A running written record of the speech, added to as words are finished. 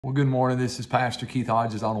Well, good morning. This is Pastor Keith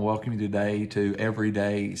Hodges. I want to welcome you today to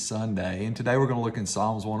Everyday Sunday. And today we're going to look in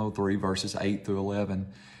Psalms 103, verses 8 through 11.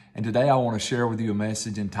 And today I want to share with you a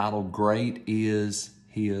message entitled, Great is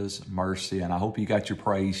His Mercy. And I hope you got your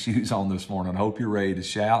praise shoes on this morning. I hope you're ready to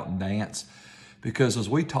shout and dance. Because as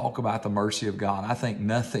we talk about the mercy of God, I think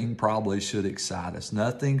nothing probably should excite us.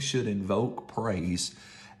 Nothing should invoke praise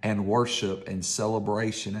and worship and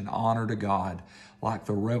celebration and honor to God like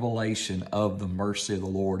the revelation of the mercy of the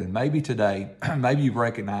Lord. And maybe today, maybe you've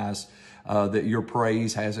recognized that your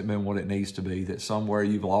praise hasn't been what it needs to be, that somewhere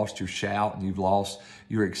you've lost your shout and you've lost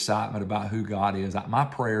your excitement about who God is. My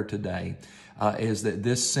prayer today is that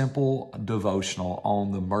this simple devotional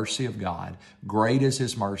on the mercy of God, great is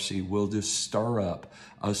His mercy, will just stir up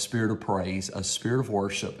a spirit of praise, a spirit of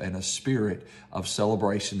worship, and a spirit of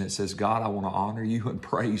celebration that says, God, I want to honor you and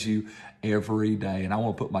praise you every day. And I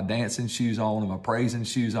want to put my dancing shoes on and my praising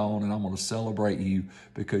shoes on, and I'm going to celebrate you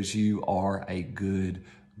because you are a good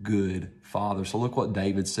Father. So look what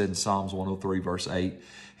David said in Psalms 103, verse 8.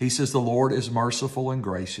 He says, the Lord is merciful and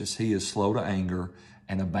gracious. He is slow to anger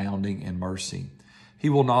and abounding in mercy. He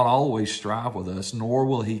will not always strive with us, nor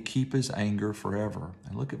will He keep His anger forever.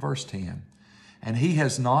 And look at verse 10. And He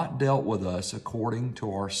has not dealt with us according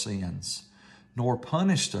to our sins, nor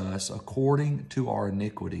punished us according to our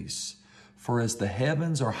iniquities. For as the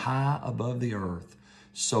heavens are high above the earth,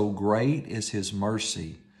 so great is His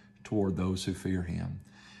mercy toward those who fear Him.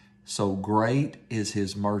 So great is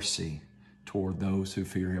His mercy toward those who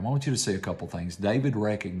fear Him. I want you to see a couple things. David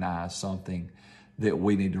recognized something that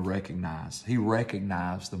we need to recognize. He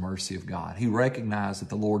recognized the mercy of God. He recognized that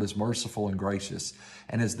the Lord is merciful and gracious.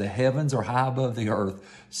 And as the heavens are high above the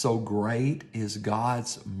earth, so great is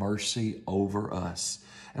God's mercy over us.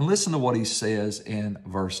 And listen to what he says in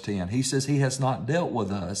verse 10. He says, He has not dealt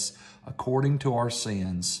with us according to our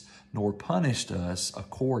sins, nor punished us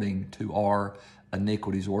according to our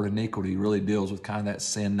iniquities. The word iniquity really deals with kind of that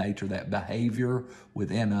sin nature, that behavior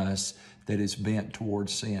within us that is bent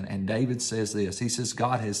towards sin. And David says this. He says,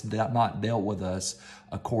 God has not dealt with us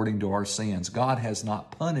according to our sins. God has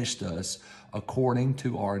not punished us according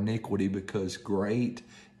to our iniquity, because great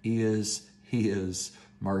is His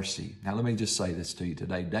mercy. Now, let me just say this to you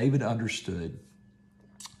today. David understood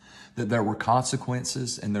that there were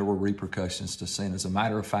consequences and there were repercussions to sin. As a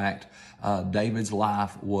matter of fact, David's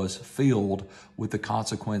life was filled with the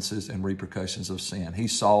consequences and repercussions of sin. He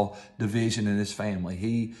saw division in his family.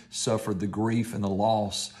 He suffered the grief and the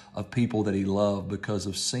loss of people that he loved because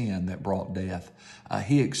of sin that brought death.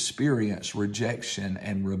 He experienced rejection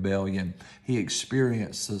and rebellion. He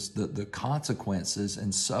experienced the consequences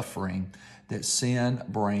and suffering that sin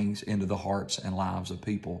brings into the hearts and lives of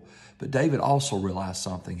people. But David also realized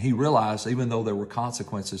something. He realized even though there were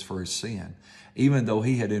consequences for his sin, even though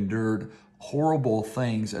he had endured horrible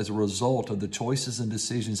things as a result of the choices and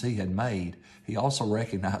decisions he had made, he also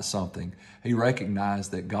recognized something. He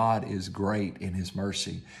recognized that God is great in His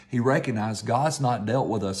mercy. He recognized God's not dealt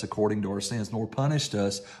with us according to our sins, nor punished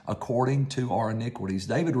us according to our iniquities.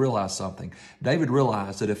 David realized something. David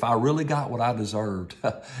realized that if I really got what I deserved,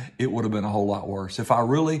 it would have been a whole lot worse. If I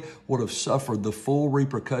really would have suffered the full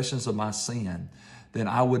repercussions of my sin, then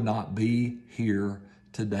I would not be here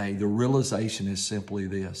today. The realization is simply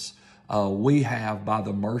this. We have, by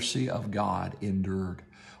the mercy of God, endured.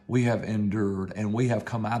 We have endured, and we have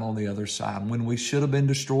come out on the other side. When we should have been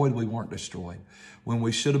destroyed, we weren't destroyed. When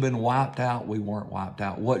we should have been wiped out, we weren't wiped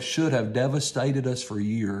out. What should have devastated us for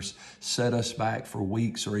years set us back for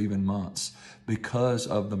weeks or even months because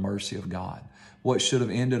of the mercy of God. What should have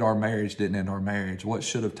ended our marriage didn't end our marriage. What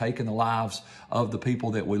should have taken the lives of the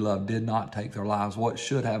people that we love did not take their lives. What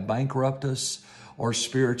should have bankrupted us or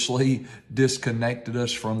spiritually disconnected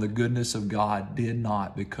us from the goodness of God did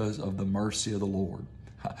not, because of the mercy of the Lord.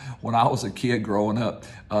 When I was a kid growing up,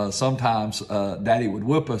 sometimes Daddy would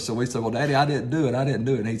whip us. So we said, well, Daddy, I didn't do it.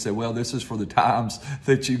 And he'd say, well, this is for the times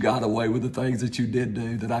that you got away with the things that you did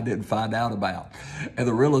do that I didn't find out about. And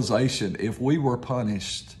the realization, if we were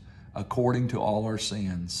punished according to all our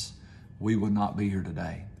sins, we would not be here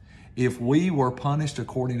today. If we were punished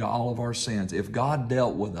according to all of our sins, if God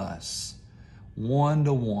dealt with us one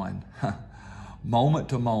to one, moment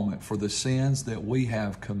to moment, for the sins that we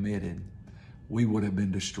have committed, we would have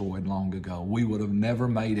been destroyed long ago. We would have never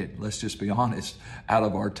made it, let's just be honest, out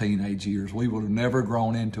of our teenage years. We would have never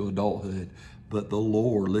grown into adulthood. But the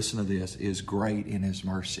Lord, listen to this, is great in His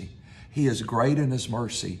mercy. He is great in His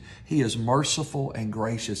mercy. He is merciful and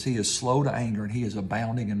gracious. He is slow to anger, and He is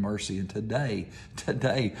abounding in mercy. And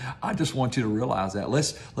today, I just want you to realize that.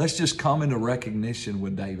 Let's just come into recognition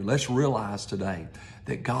with David. Let's realize today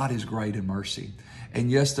that God is great in mercy. And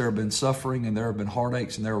yes, there have been suffering and there have been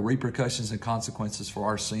heartaches and there are repercussions and consequences for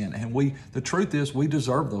our sin. And the truth is, we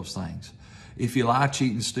deserve those things. If you lie,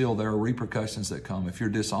 cheat, and steal, there are repercussions that come. If you're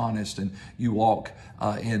dishonest and you walk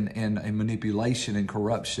in manipulation and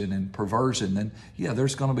corruption and perversion, then yeah,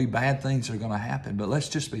 there's going to be bad things that are going to happen. But let's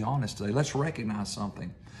just be honest today. Let's recognize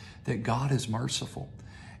something, that God is merciful.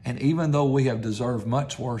 And even though we have deserved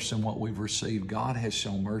much worse than what we've received, God has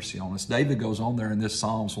shown mercy on us. David goes on there in this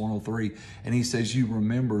Psalms 103, and he says, you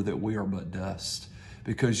remember that we are but dust,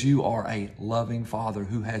 because you are a loving Father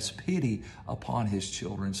who has pity upon his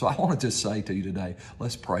children. So I want to just say to you today,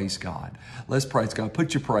 let's praise God. Let's praise God.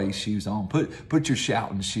 Put your praise shoes on. Put your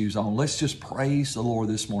shouting shoes on. Let's just praise the Lord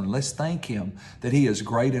this morning. Let's thank him that he is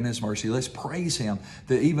great in his mercy. Let's praise him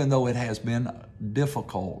that even though it has been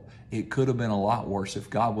difficult, it could have been a lot worse if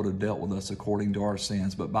God would have dealt with us according to our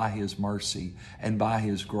sins. But by his mercy and by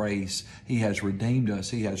his grace, he has redeemed us.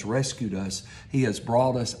 He has rescued us. He has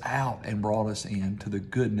brought us out and brought us into the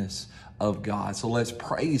goodness of God. So let's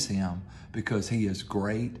praise him because he is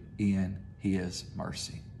great in his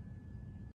mercy.